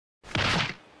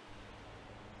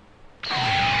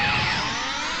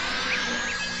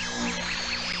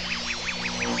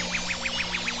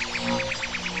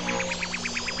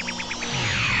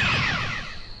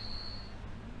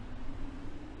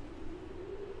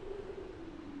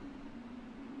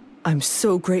I'm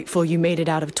so grateful you made it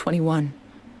out of 21.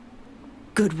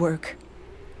 Good work.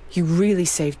 You really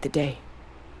saved the day.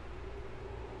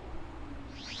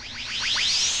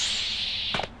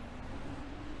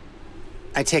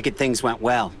 I take it things went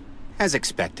well, as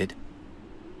expected.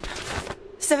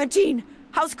 17!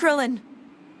 How's Krillin?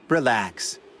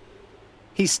 Relax.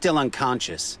 He's still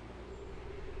unconscious.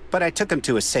 But I took him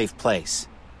to a safe place.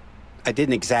 I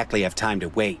didn't exactly have time to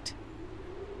wait.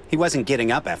 He wasn't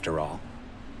getting up after all.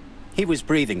 He was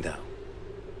breathing, though.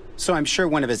 So I'm sure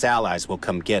one of his allies will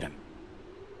come get him.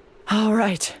 All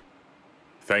right.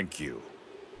 Thank you.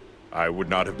 I would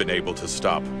not have been able to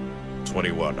stop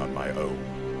 21 on my own.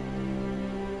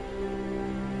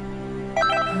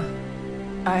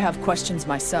 I have questions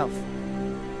myself.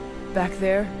 Back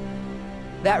there,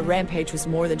 that rampage was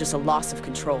more than just a loss of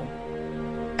control.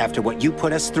 After what you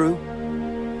put us through,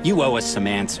 you owe us some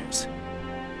answers.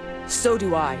 So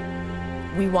do I.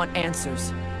 We want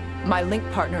answers. My Link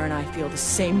partner and I feel the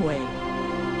same way.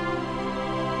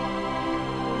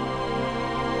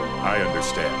 I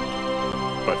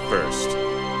understand. But first,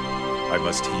 I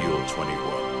must heal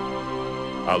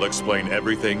 21. I'll explain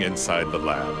everything inside the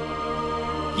lab.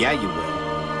 Yeah, you will.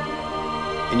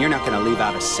 And you're not gonna leave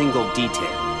out a single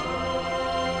detail.